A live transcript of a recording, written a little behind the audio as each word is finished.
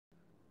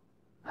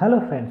Hello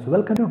friends,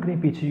 welcome to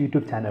Green Peachy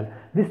YouTube channel.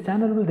 This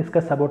channel will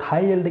discuss about high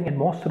yielding and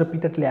most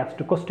repeatedly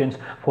asked questions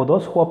for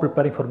those who are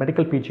preparing for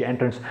medical PG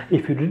entrance.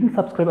 If you didn't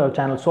subscribe our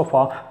channel so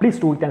far, please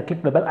do it and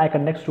click the bell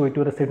icon next to it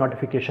to receive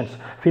notifications.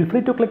 Feel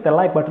free to click the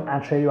like button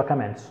and share your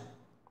comments.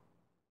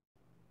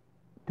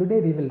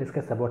 Today we will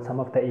discuss about some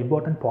of the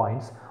important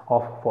points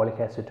of folic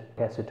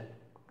acid.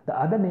 The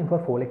other name for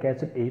folic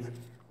acid is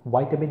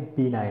vitamin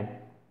B9.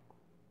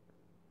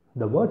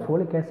 The word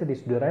folic acid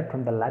is derived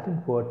from the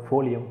Latin word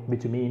folium,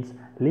 which means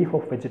leaf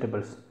of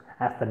vegetables.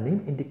 As the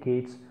name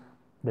indicates,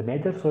 the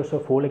major source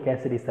of folic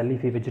acid is the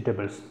leafy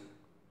vegetables.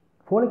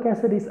 Folic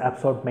acid is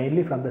absorbed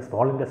mainly from the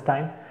small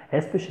intestine,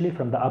 especially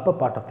from the upper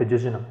part of the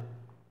jejunum.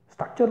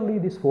 Structurally,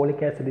 this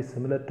folic acid is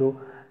similar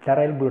to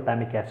terryl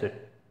glutamic acid.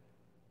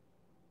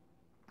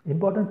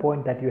 Important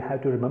point that you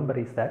have to remember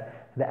is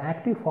that the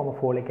active form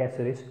of folic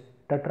acid is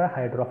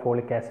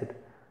tetrahydrofolic acid,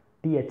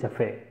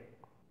 THFA.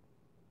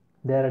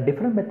 There are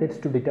different methods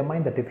to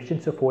determine the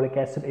deficiency of folic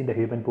acid in the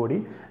human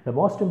body. The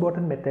most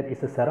important method is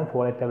the serum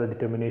folate level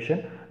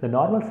determination. The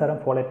normal serum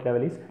folate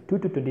level is 2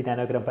 to 20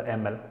 nanogram per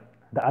ml.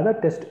 The other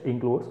test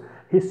includes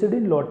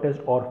histidine load test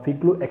or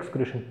Figlu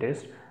excretion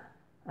test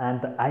and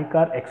the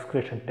ICAR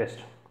excretion test.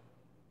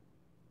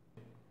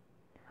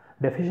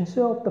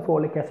 Deficiency of the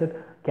folic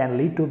acid can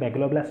lead to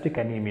megaloblastic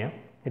anemia.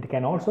 It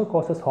can also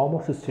cause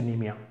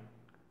homocystinemia.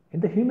 In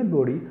the human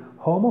body,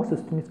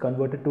 homocysteine is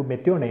converted to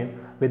methionine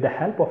with the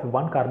help of a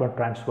 1-carbon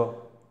transfer.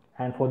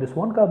 And for this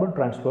 1-carbon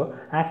transfer,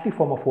 active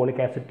form of folic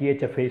acid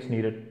THFA is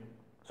needed.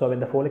 So when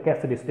the folic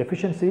acid is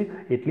deficiency,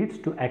 it leads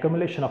to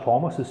accumulation of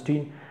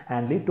homocysteine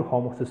and lead to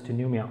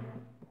homocystinemia.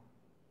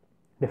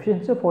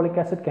 Deficiency of folic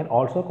acid can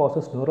also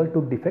cause neural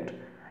tube defect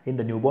in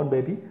the newborn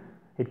baby.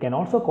 It can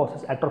also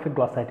cause atrophic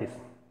glossitis.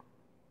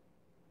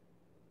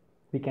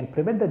 We can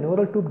prevent the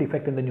neural tube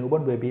defect in the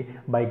newborn baby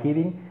by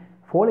giving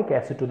folic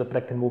acid to the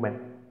pregnant woman.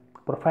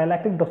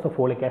 Prophylactic dose of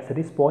folic acid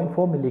is 0.4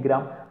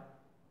 mg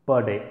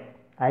per day.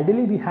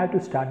 Ideally, we have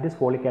to start this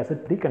folic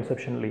acid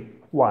preconceptionally.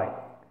 Why?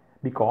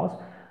 Because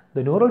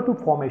the neural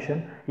tube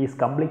formation is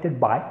completed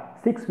by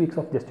 6 weeks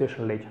of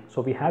gestational age.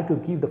 So we have to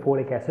give the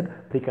folic acid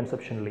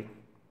preconceptionally.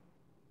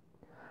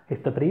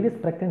 If the previous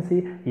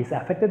pregnancy is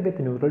affected with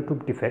neural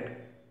tube defect,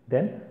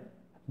 then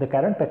the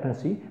current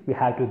pregnancy we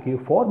have to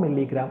give 4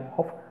 mg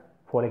of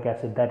folic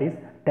acid, that is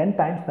 10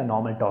 times the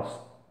normal dose.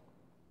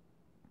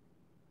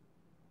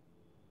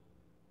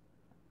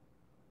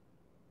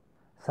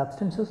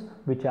 Substances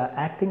which are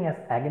acting as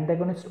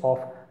antagonists of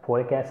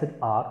folic acid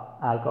are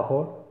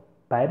alcohol,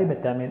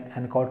 pyrimethamine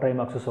and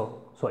cotrimoxazole.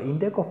 So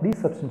intake of these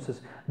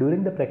substances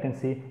during the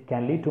pregnancy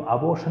can lead to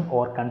abortion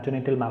or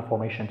congenital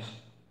malformations.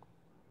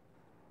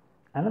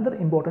 Another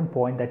important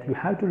point that you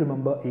have to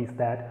remember is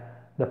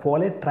that the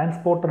folate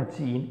transporter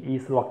gene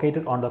is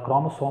located on the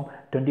chromosome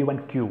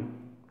 21q,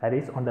 that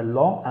is on the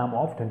long arm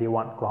of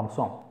 21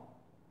 chromosome.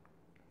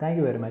 Thank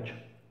you very much.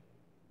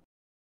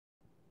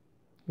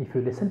 If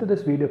you listen to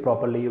this video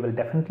properly, you will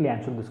definitely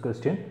answer this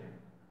question.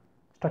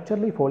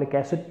 Structurally, folic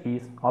acid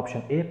is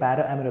option A,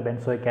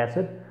 para-aminobenzoic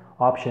acid,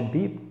 option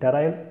B,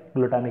 terryl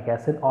glutamic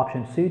acid,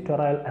 option C,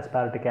 terryl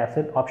aspartic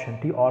acid, option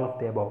D, all of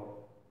the above.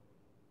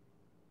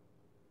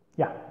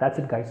 Yeah, that's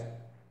it guys.